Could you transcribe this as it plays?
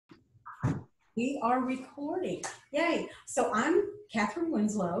We are recording. Yay. So I'm Catherine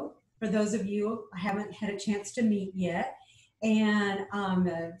Winslow, for those of you I haven't had a chance to meet yet. And I'm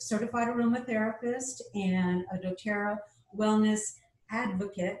a certified aromatherapist and a doTERRA wellness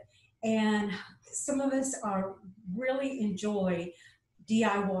advocate. And some of us are really enjoy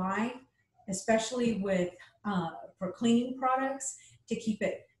DIY, especially with for cleaning products, to keep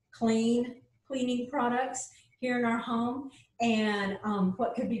it clean, cleaning products here in our home. And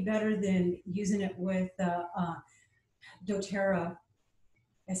what could be better than using it with doTERRA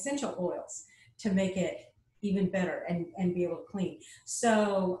essential oils to make it even better and be able to clean.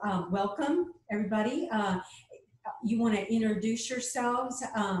 So welcome, everybody. You want to introduce yourselves.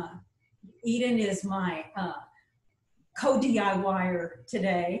 Eden is my co-DIYer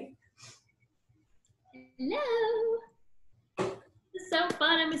today. Hello. This is so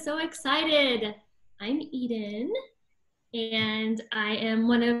fun. I'm so excited. I'm Eden, and I am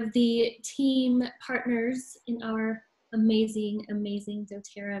one of the team partners in our amazing, amazing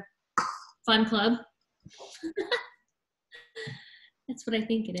doTERRA Fun Club. That's what I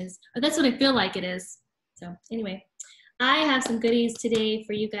think it is. Or that's what I feel like it is. So anyway, I have some goodies today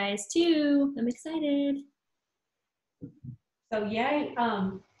for you guys too. I'm excited. So yay,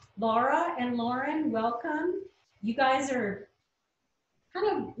 Laura and Lauren, welcome. You guys are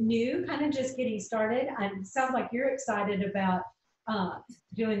kind of new, kind of just getting started. It sounds like you're excited about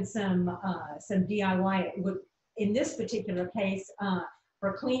doing some DIY. In this particular case,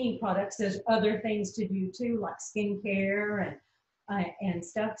 for cleaning products, there's other things to do too, like skincare and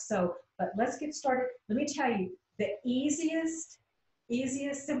stuff. So, but let's get started. Let me tell you, the easiest,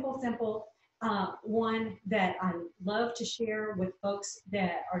 simple one that I love to share with folks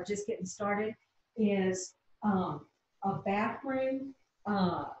that are just getting started is a bathroom.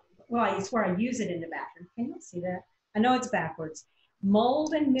 Well, it's where I use it in the bathroom. Can you see that? I know it's backwards.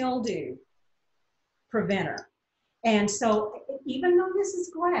 Mold and mildew preventer. And so even though this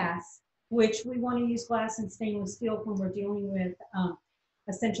is glass, which we want to use glass and stainless steel when we're dealing with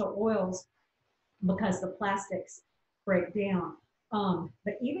essential oils because the plastics break down.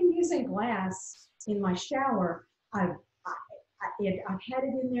 But even using glass in my shower, I've had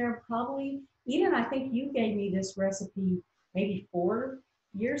it in there probably, Eden, I think you gave me this recipe maybe 4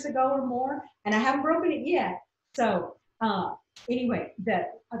 years ago or more, and I haven't broken it yet. So anyway,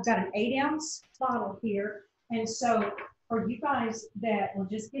 I've got an 8-ounce bottle here. And so for you guys that were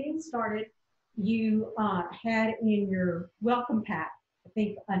just getting started, you had in your welcome pack, I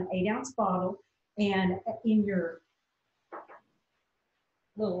think, an 8-ounce bottle, and in your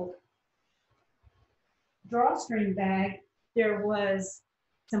little drawstring bag, there was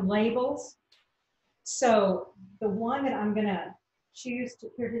some labels. So the one that I'm gonna choose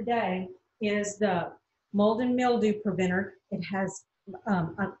here today is the mold and mildew preventer. It has,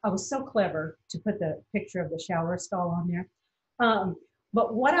 I was so clever to put the picture of the shower stall on there.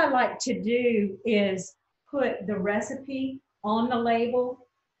 But what I like to do is put the recipe on the label,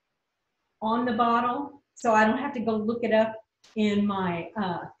 on the bottle, so I don't have to go look it up in my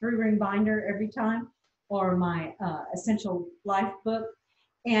 3-ring binder every time, or my Essential Life book.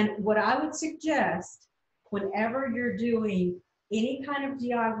 And what I would suggest whenever you're doing any kind of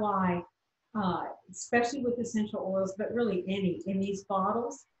DIY, especially with essential oils, but really any in these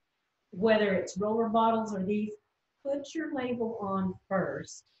bottles, whether it's roller bottles or these, put your label on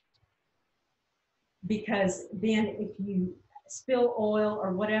first, because then if you spill oil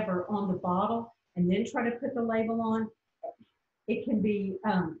or whatever on the bottle and then try to put the label on, it can be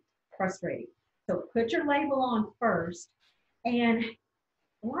frustrating. So put your label on first. And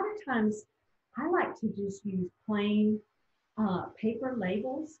a lot of times I like to just use plain paper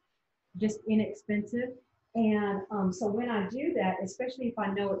labels, just inexpensive. And so when I do that, especially if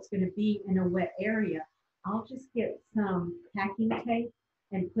I know it's going to be in a wet area, I'll just get some packing tape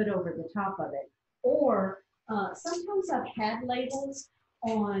and put over the top of it. Or sometimes I've had labels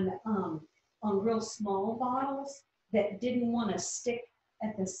on real small bottles that didn't want to stick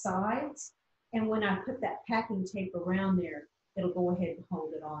at the sides. And when I put that packing tape around there, it'll go ahead and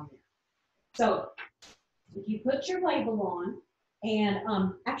hold it on there. So if you put your label on,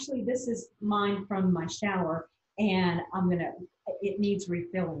 and actually this is mine from my shower, and it needs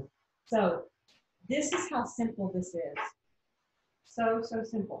refilling. So this is how simple this is. So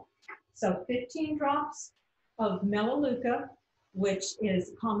simple. So 15 drops of melaleuca, which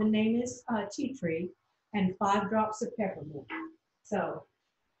is common name is tea tree, and 5 drops of peppermint. So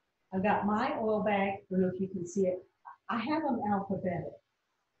I've got my oil bag. I don't know if you can see it. I have them alphabetic.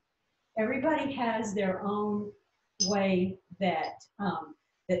 Everybody has their own way that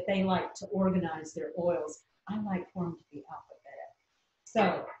that they like to organize their oils. I like for them to be alphabetic.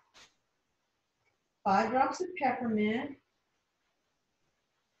 So 5 drops of peppermint.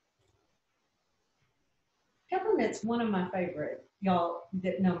 Peppermint's one of my favorite, y'all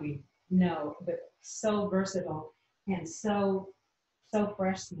that know me know, but so versatile and so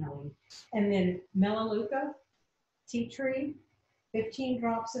fresh smelling. And then melaleuca, tea tree, 15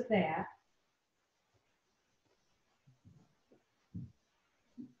 drops of that.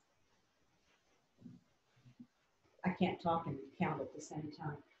 I can't talk and count at the same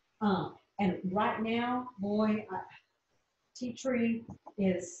time. And right now, boy, tea tree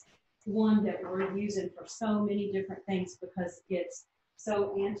is one that we're using for so many different things because it's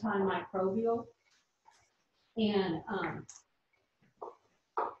so antimicrobial. And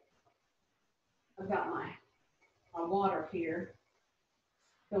I've got my water here.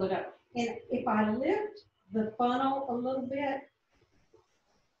 Fill it up. And if I lift the funnel a little bit,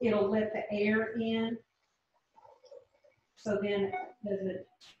 it'll let the air in. So then it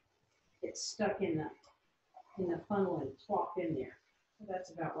gets stuck in the funnel and plop in there. So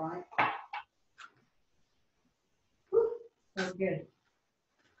that's about right. Whew, that's good.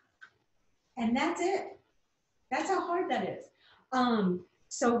 And that's it. That's how hard that is.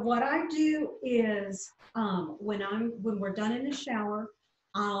 So what I do is when we're done in the shower,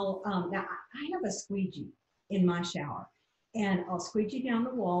 I'll now I have a squeegee in my shower, and I'll squeegee down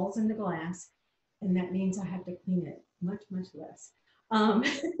the walls and the glass, and that means I have to clean it much less.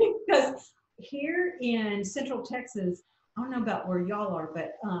 Because here in Central Texas, I don't know about where y'all are,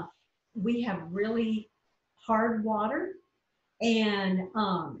 but we have really hard water, and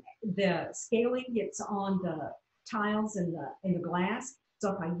the scaling gets on the tiles and the glass.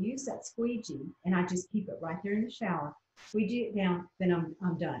 So if I use that squeegee and I just keep it right there in the shower, squeegee it down, then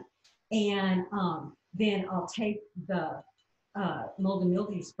I'm done. And then I'll take the mold and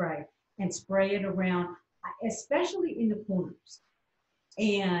mildew spray and spray it around, especially in the corners.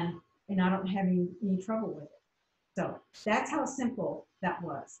 And I don't have any trouble with it. So that's how simple that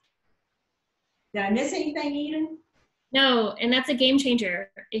was. Did I miss anything, Eden? No, and that's a game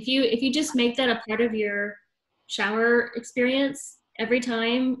changer. If you just make that a part of your shower experience every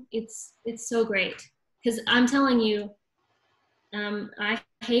time, it's so great. Because I'm telling you, I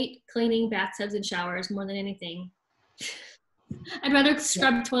hate cleaning bathtubs and showers more than anything. I'd rather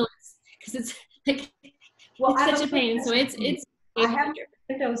scrub toilets because it's like it's such a pain. So it's I have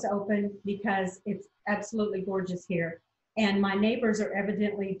windows open because it's absolutely gorgeous here, and my neighbors are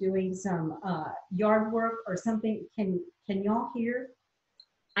evidently doing some yard work or something. Can y'all hear?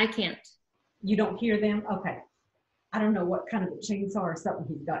 I can't. You don't hear them? Okay. I don't know what kind of a chainsaw or something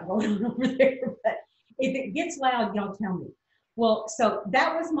he's got going on over there, but if it gets loud, y'all tell me. Well, so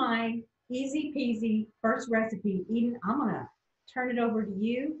that was my easy peasy first recipe. Eden, I'm gonna turn it over to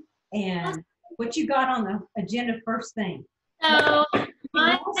you and what you got on the agenda first thing. So can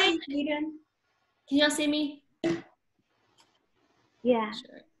y'all see Eden? Can y'all see me? Yeah.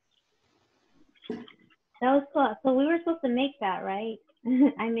 Sure. That was cool. So we were supposed to make that, right?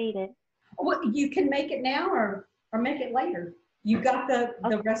 I made it. Well, you can make it now or make it later. You got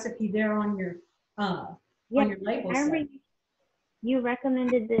the recipe there on your on your label. I remember you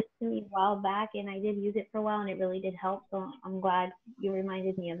recommended this to me a while back, and I did use it for a while, and it really did help. So I'm glad you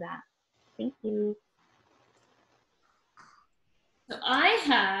reminded me of that. Thank you. So I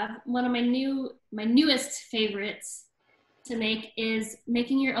have one of my newest favorites to make is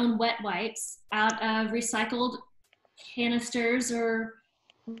making your own wet wipes out of recycled canisters or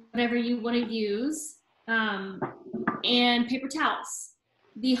whatever you want to use, and paper towels.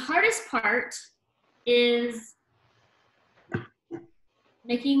 The hardest part is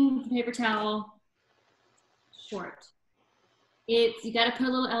making the paper towel short. You got to put a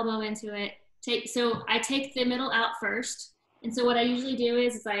little elbow into it. So I take the middle out first, and so what I usually do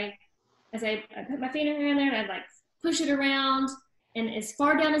is I put my finger in there and I like push it around and as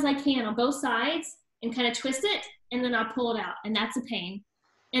far down as I can on both sides and kind of twist it, and then I'll pull it out, and that's a pain.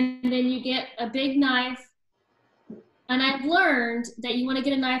 And then you get a big knife, and I've learned that you want to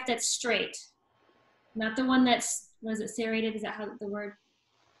get a knife that's straight, not the one that's, was it serrated? Is that how the word?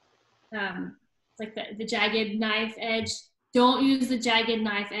 It's like the jagged knife edge. Don't use the jagged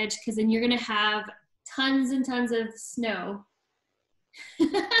knife edge because then you're going to have tons and tons of snow.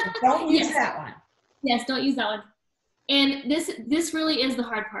 Don't use that one. Yes, don't use that one. And this really is the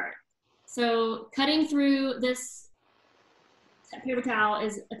hard part. So cutting through this paper towel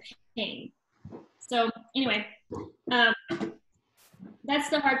is a pain. So anyway, that's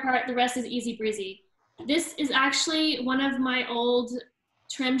the hard part. The rest is easy breezy. This is actually one of my old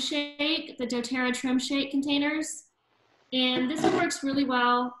trim shake, the doTERRA trim shake containers. And this works really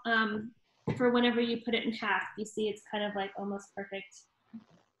well for whenever you put it in half. You see it's kind of like almost perfect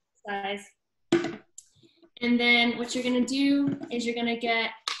size. And then what you're gonna do is you're gonna get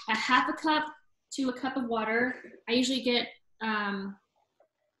a half a cup to a cup of water. I usually get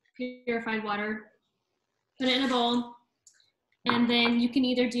purified water, put it in a bowl, and then you can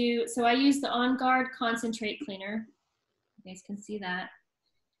either do, so I use the On Guard Concentrate Cleaner. You guys can see that.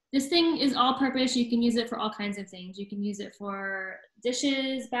 This thing is all purpose. You can use it for all kinds of things. You can use it for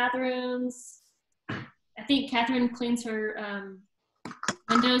dishes, bathrooms. I think Catherine cleans her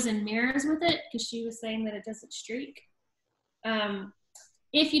windows and mirrors with it because she was saying that it doesn't streak.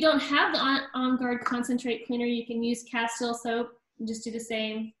 If you don't have the On Guard Concentrate Cleaner, you can use Castile soap and just do the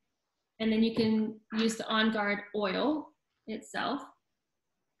same. And then you can use the On Guard oil itself.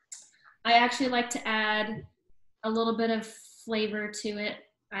 I actually like to add a little bit of flavor to it.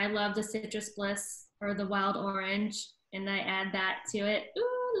 I love the Citrus Bliss or the Wild Orange, and I add that to it.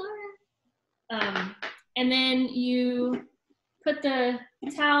 Ooh, Laura. And then you put the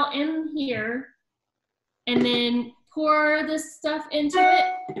towel in here and then pour this stuff into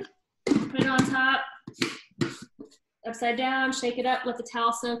it, put it on top, upside down, shake it up, let the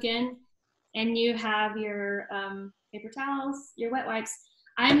towel soak in, and you have your paper towels, your wet wipes.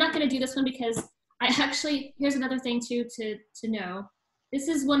 I'm not gonna do this one because I actually, here's another thing too to know. This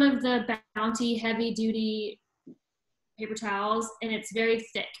is one of the Bounty heavy duty paper towels, and it's very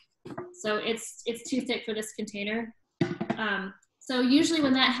thick. So it's too thick for this container. So usually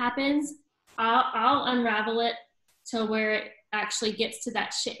when that happens, I'll unravel it to where it actually gets to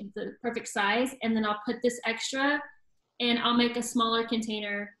that the perfect size, and then I'll put this extra, and I'll make a smaller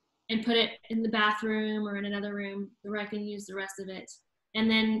container and put it in the bathroom or in another room where I can use the rest of it.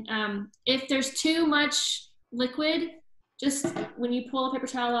 And then if there's too much liquid, just when you pull a paper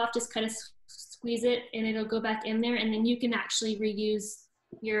towel off, just kind of squeeze it and it'll go back in there, and then you can actually reuse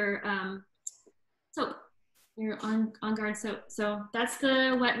your soap, your On Guard soap. So that's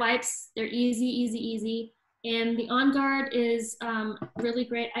the wet wipes. They're easy, easy, easy. And the On Guard is really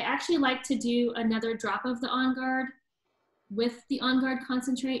great. I actually like to do another drop of the On Guard with the On Guard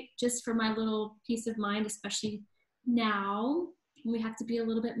concentrate, just for my little peace of mind, especially now. We have to be a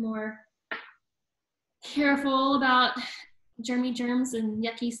little bit more careful about germs and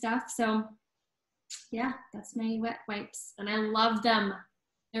yucky stuff. So yeah, that's my wet wipes, and I love them.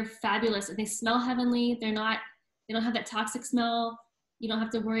 They're fabulous. They smell heavenly. They don't have that toxic smell. You don't have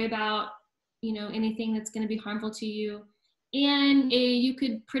to worry about, you know, anything that's going to be harmful to you. And you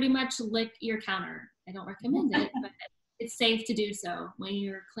could pretty much lick your counter. I don't recommend it, but it's safe to do so when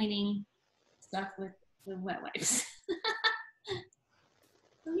you're cleaning stuff with the wet wipes.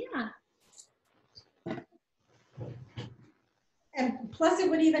 So yeah. And plus it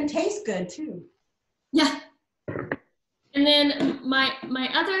would even taste good too. Yeah. And then my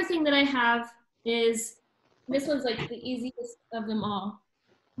other thing that I have is, this one's like the easiest of them all.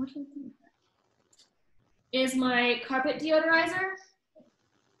 What should I do with that? Is my carpet deodorizer.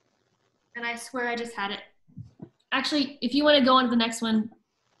 And I swear I just had it. Actually, if you want to go on to the next one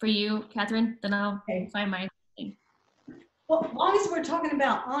for you, Catherine, then I'll find my thing. Well, as long as we're talking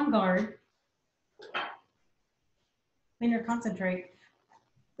about On Guard cleaner concentrate,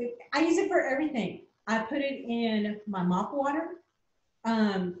 I use it for everything. I put it in my mop water.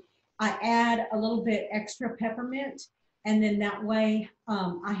 I add a little bit extra peppermint, and then that way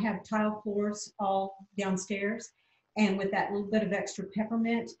I have tile floors all downstairs, and with that little bit of extra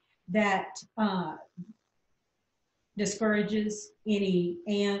peppermint, that discourages any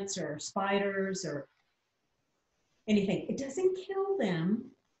ants or spiders or anything. It doesn't kill them.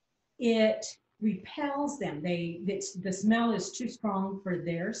 It repels them. The smell is too strong for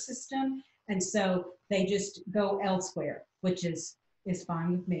their system, and so they just go elsewhere, which is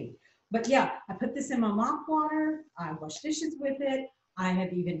fine with me. But yeah, I put this in my mop water. I wash dishes with it. I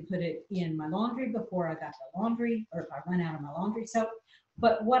have even put it in my laundry before I got the laundry, or if I run out of my laundry soap.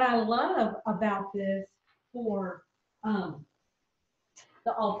 But what I love about this for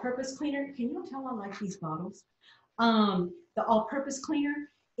the all-purpose cleaner, can you tell I like these bottles? The all-purpose cleaner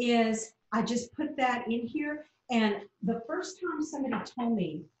is, I just put that in here, and the first time somebody told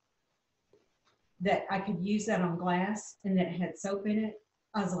me that I could use that on glass and that it had soap in it,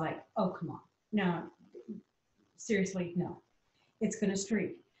 I was like, oh, come on. No, seriously, no. It's going to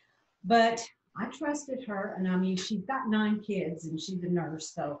streak. But I trusted her, and I mean, she's got 9 kids, and she's a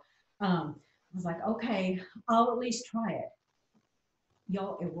nurse, so I was like, okay, I'll at least try it.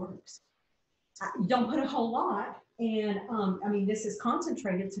 Y'all, it works. Don't put a whole lot, and I mean, this is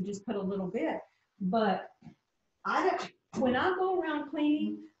concentrated, so just put a little bit. But when I go around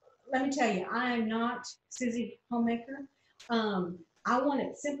cleaning, let me tell you, I am not Susie Homemaker. I want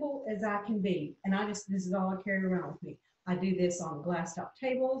it simple as I can be, and this is all I carry around with me. I do this on glass top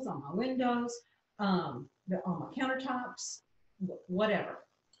tables, on my windows. on my countertops, whatever.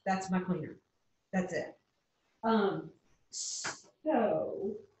 That's my cleaner. That's it.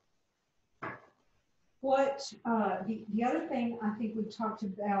 So what the other thing I think we talked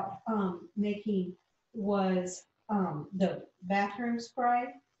about making was the bathroom spray,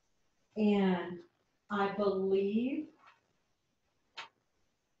 and I believe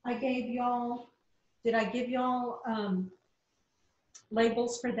I gave y'all, did I give y'all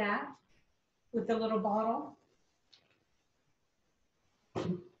labels for that with the little bottle?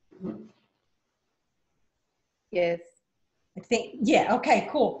 Yes. I think, yeah, okay,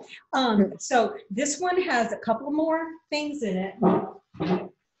 cool. So this one has a couple more things in it.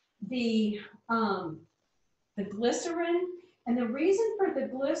 The glycerin, and the reason for the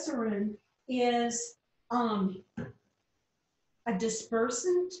glycerin is a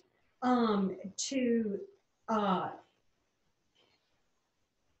dispersant to,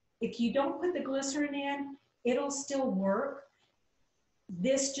 if you don't put the glycerin in, it'll still work.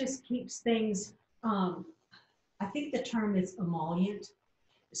 This just keeps things, I think the term is emollient.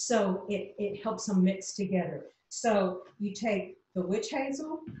 So it helps them mix together. So you take the witch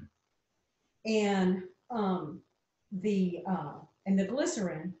hazel and the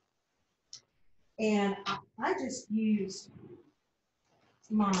glycerin, and I just use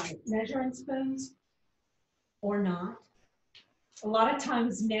my measuring spoons or not. A lot of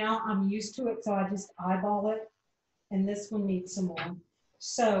times now I'm used to it, so I just eyeball it, and this one needs some more.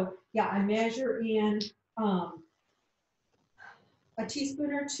 So yeah, I measure in a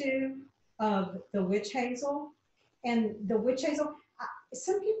teaspoon or two of the witch hazel. And the witch hazel,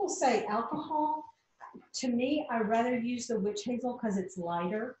 some people say alcohol. To me, I rather use the witch hazel because it's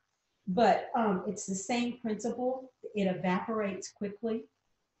lighter, but it's the same principle. It evaporates quickly.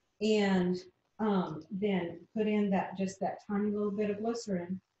 And then put in just that tiny little bit of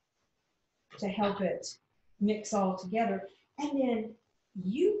glycerin to help it mix all together. And then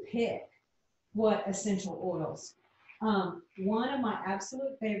you pick what essential oils. One of my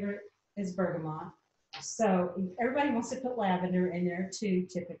absolute favorite is bergamot. So everybody wants to put lavender in there too,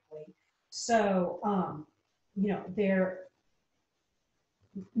 typically. So, you know,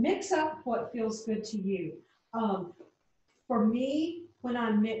 mix up what feels good to you. For me, when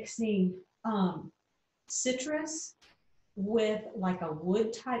I'm mixing citrus with like a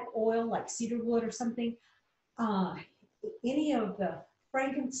wood type oil, like cedar wood or something, any of the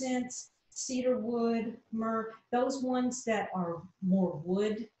frankincense, cedar wood, myrrh, those ones that are more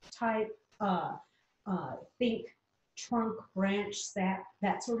wood type, think trunk, branch, sap,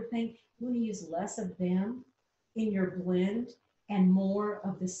 that sort of thing. You want to use less of them in your blend and more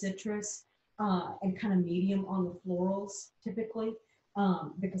of the citrus and kind of medium on the florals typically,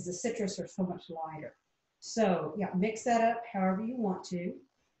 because the citrus are so much lighter. So yeah, mix that up however you want to,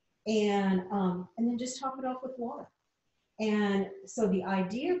 and then just top it off with water. And so the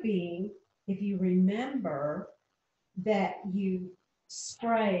idea being, if you remember that you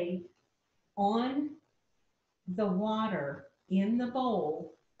spray on the water in the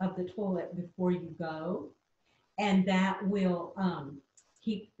bowl of the toilet before you go, and that will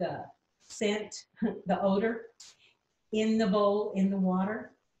keep the scent, the odor in the bowl, in the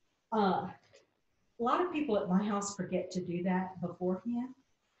water. A lot of people at my house forget to do that beforehand.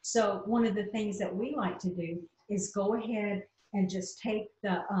 So one of the things that we like to do is go ahead and just take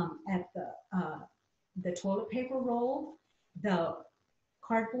the toilet paper roll, the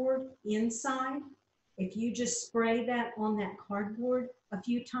cardboard inside. If you just spray that on that cardboard a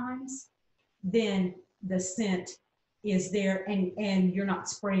few times, then the scent is there, and you're not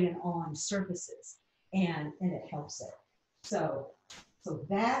spraying on surfaces, and it helps it. So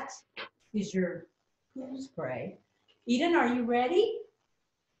that is your Poo Spray. Eden, are you ready?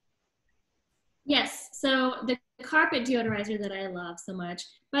 Yes, so the carpet deodorizer that I love so much.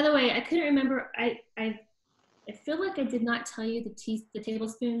 By the way, I couldn't remember, I feel like I did not tell you the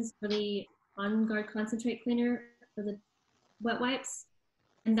tablespoons for the On Guard concentrate cleaner for the wet wipes,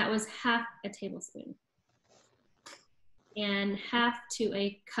 and that was half a tablespoon and half to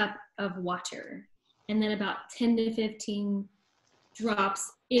a cup of water, and then about 10 to 15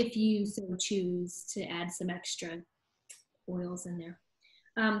 drops if you so choose to add some extra oils in there.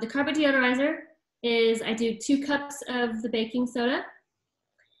 The carpet deodorizer is, I do 2 cups of the baking soda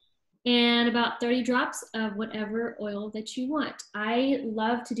and about 30 drops of whatever oil that you want. I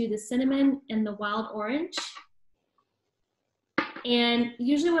love to do the cinnamon and the wild orange. And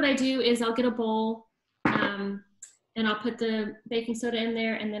usually what I do is I'll get a bowl and I'll put the baking soda in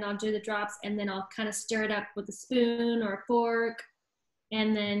there, and then I'll do the drops, and then I'll kind of stir it up with a spoon or a fork,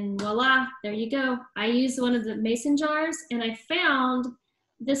 and then voila, there you go. I use one of the mason jars, and I found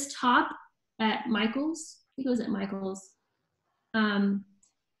this top at Michael's. I think it was at Michael's.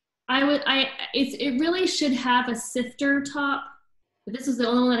 It really should have a sifter top, but this was the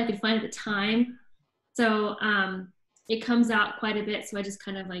only one that I could find at the time. So it comes out quite a bit. So I just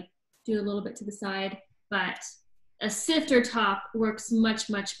kind of like do a little bit to the side, but a sifter top works much,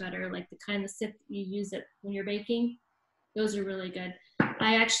 much better. Like the kind of sift you use it when you're baking. Those are really good.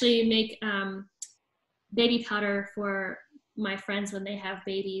 I actually make baby powder for my friends when they have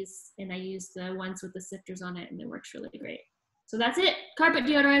babies, and I use the ones with the sifters on it, and it works really great. So that's it, carpet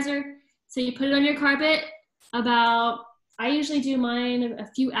deodorizer. So you put it on your carpet I usually do mine a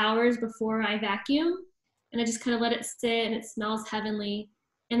few hours before I vacuum, and I just kind of let it sit, and it smells heavenly.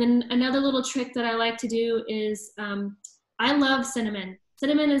 And then another little trick that I like to do is I love cinnamon.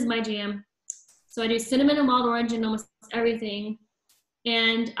 Cinnamon is my jam. So I do cinnamon and wild orange in almost everything.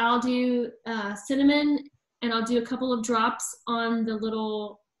 And I'll do cinnamon, and I'll do a couple of drops on the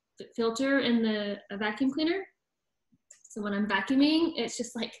little filter in the vacuum cleaner. So when I'm vacuuming, it's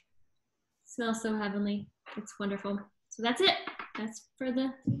just like, smells so heavenly. It's wonderful. So that's it. That's for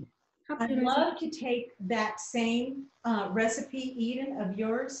the I'd love to take that same recipe, Eden, of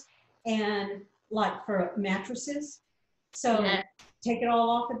yours, and like for mattresses. So yeah. Take it all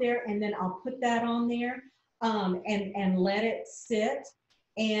off of there, and then I'll put that on there and let it sit,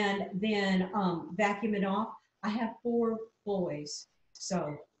 and then vacuum it off. I have 4 boys,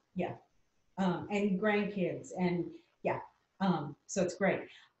 so yeah, and grandkids, and yeah, so it's great.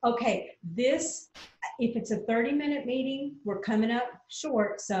 Okay, this, if it's a 30-minute meeting, we're coming up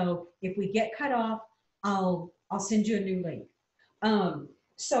short, so if we get cut off, I'll send you a new link.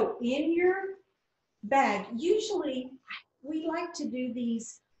 So in your bag, usually we like to do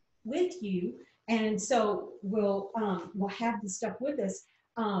these with you, and so we'll have the stuff with us.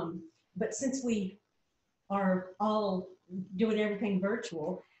 But since we are all doing everything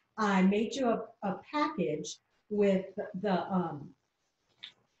virtual, I made you a package with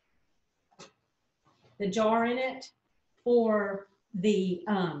the jar in it for the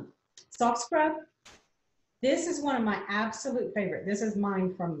soft scrub. This is one of my absolute favorite. This is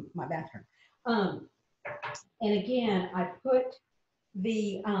mine from my bathroom. And again, I put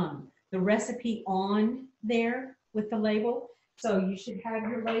the recipe on there with the label. So you should have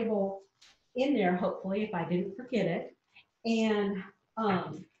your label in there, hopefully, if I didn't forget it. And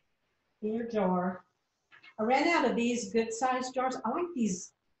in your jar, I ran out of these good sized jars. I like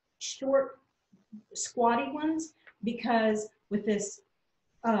these short, squatty ones because with this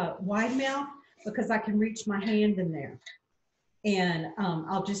wide mouth, because I can reach my hand in there. And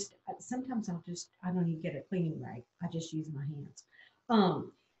sometimes I don't even get a cleaning rag. I just use my hands.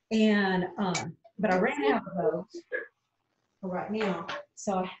 But I ran out of those for right now.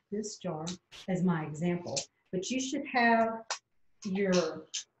 So I have this jar as my example, but you should have your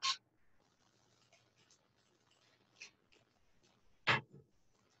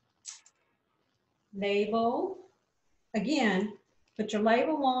label. Again, put your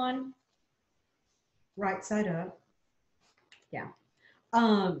label on right side up. Yeah.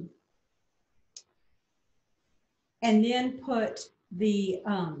 And then put the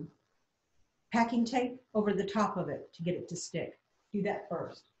packing tape over the top of it to get it to stick. Do that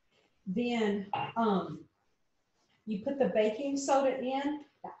first. Then you put the baking soda in.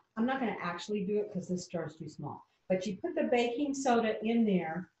 I'm not going to actually do it because this jar is too small. But you put the baking soda in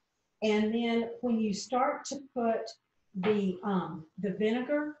there, and then when you start to put the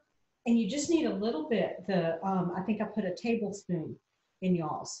vinegar, and you just need a little bit. I think I put a tablespoon in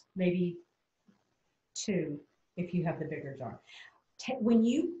y'all's, maybe 2 if you have the bigger jar. When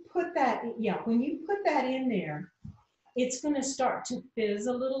you put that, when you put that in there, it's going to start to fizz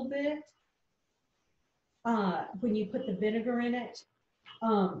a little bit when you put the vinegar in it.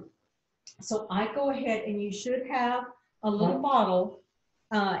 So I go ahead, and you should have a little bottle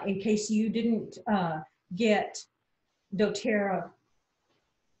in case you didn't get dōTERRA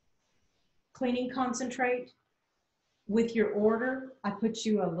cleaning concentrate with your order. I put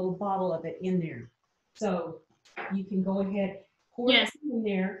you a little bottle of it in there, so you can go ahead, pour it in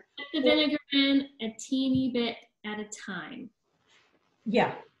there. Put the vinegar in a teeny bit at a time.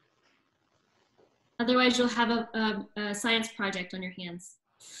 Yeah. Otherwise, you'll have a science project on your hands.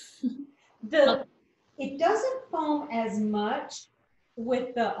 It doesn't foam as much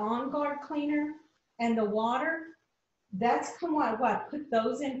with the On Guard cleaner and the water. That's kind of why I put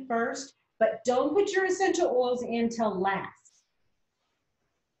those in first, but don't put your essential oils in till last.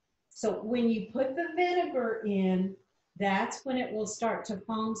 So when you put the vinegar in, that's when it will start to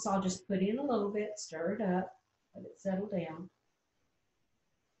foam. So I'll just put in a little bit, stir it up, let it settle down.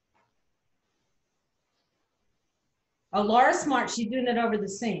 Oh, Laura's smart. She's doing it over the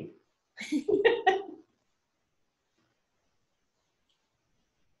sink.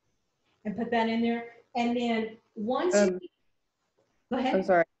 And put that in there. And then once you, go ahead. I'm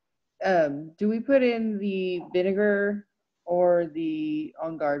sorry. Do we put in the vinegar or the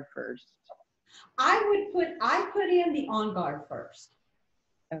On Guard first? I put in the On Guard first.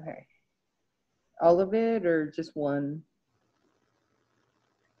 Okay. All of it or just one?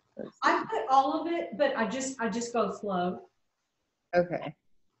 I put all of it, but I just go slow. Okay.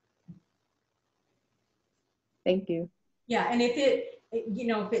 Thank you. Yeah, and if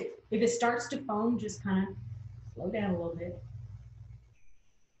it starts to foam, just kind of slow down a little bit.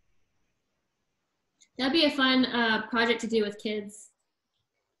 That'd be a fun project to do with kids.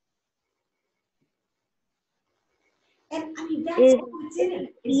 And I mean, that's all that's in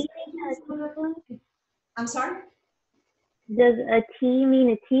it. I'm sorry? Does a T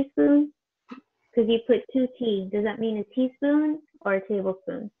mean a teaspoon? Because you put 2 T. Does that mean a teaspoon or a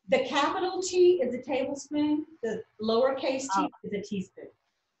tablespoon? The capital T is a tablespoon. The lowercase t is a teaspoon.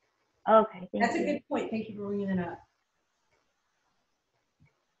 Okay, That's a good point. Thank you for bringing it up.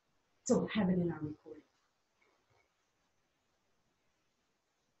 So we'll have it in our recording.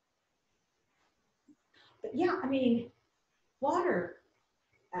 But yeah, I mean, water,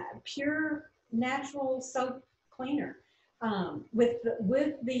 pure natural soap cleaner, with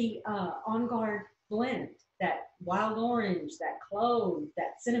the On Guard blend, that wild orange, that clove,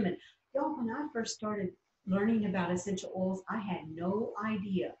 that cinnamon. Y'all, when I first started learning about essential oils, I had no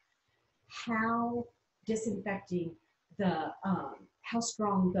idea how disinfecting how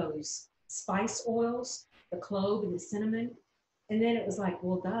strong those spice oils, the clove and the cinnamon. And then it was like,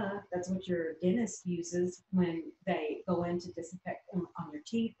 well, duh, that's what your dentist uses when they go in to disinfect on your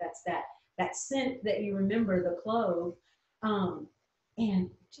teeth. That's that scent that you remember, the clove. And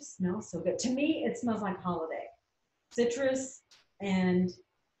it just smells so good. To me, it smells like holiday. Citrus and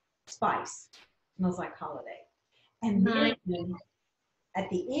spice smells like holiday. And then at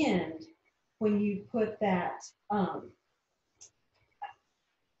the end, when you put that, I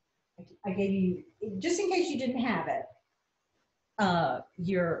gave you, just in case you didn't have it,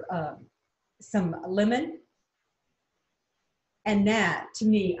 some lemon. And that, to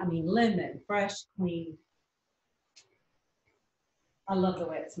me, I mean, lemon, fresh, clean. I love the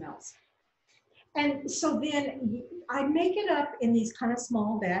way it smells. And so then I make it up in these kind of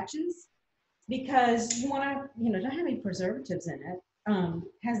small batches because you want to, don't have any preservatives in it.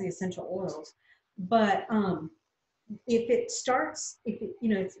 Has the essential oils. But if it's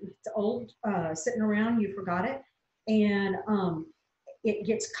old, sitting around, you forgot it, and it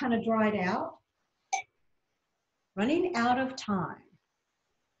gets kind of dried out, running out of time.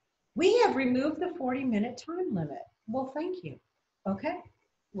 We have removed the 40-minute time limit. Well, thank you. Okay,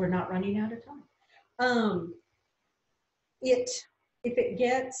 we're not running out of time. If it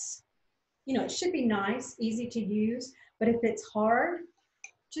gets, it should be nice, easy to use, but if it's hard,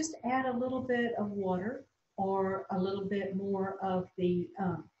 just add a little bit of water or a little bit more of the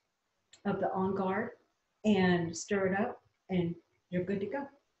On Guard and stir it up, and you're good to go.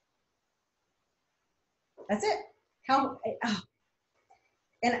 That's it.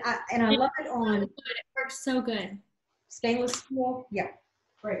 And I love it on. It works so good. Stainless steel. Yeah,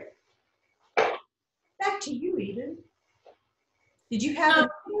 great. Back to you, Eden. Did you have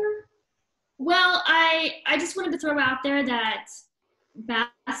another? Well, I just wanted to throw out there that bath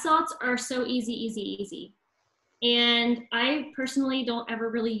salts are so easy. And I personally don't ever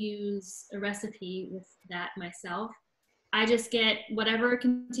really use a recipe with that myself. I just get whatever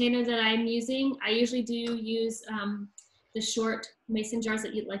container that I'm using. I usually do use the short mason jars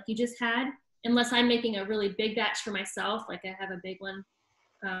that you just had, unless I'm making a really big batch for myself. Like I have a big one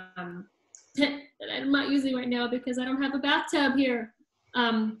that I'm not using right now because I don't have a bathtub here.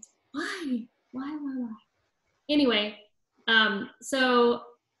 Why? Anyway, so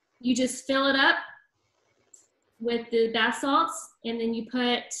you just fill it up with the bath salts, and then you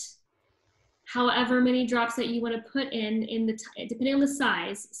put however many drops that you want to put in depending on the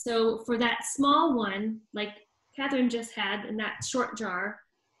size. So for that small one, like Catherine just had in that short jar,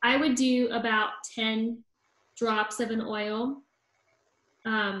 I would do about 10 drops of an oil.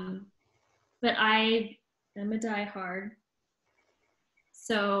 But I am a diehard,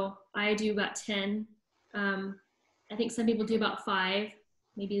 so I do about 10. I think some people do about 5,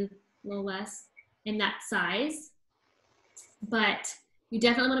 maybe a little less in that size. But you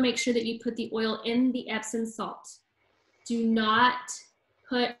definitely want to make sure that you put the oil in the Epsom salt. Do not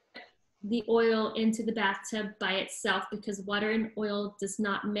put the oil into the bathtub by itself because water and oil does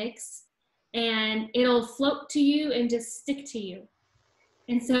not mix, and it'll float to you and just stick to you.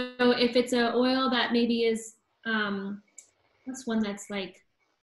 And so if it's an oil that maybe is, what's one that's like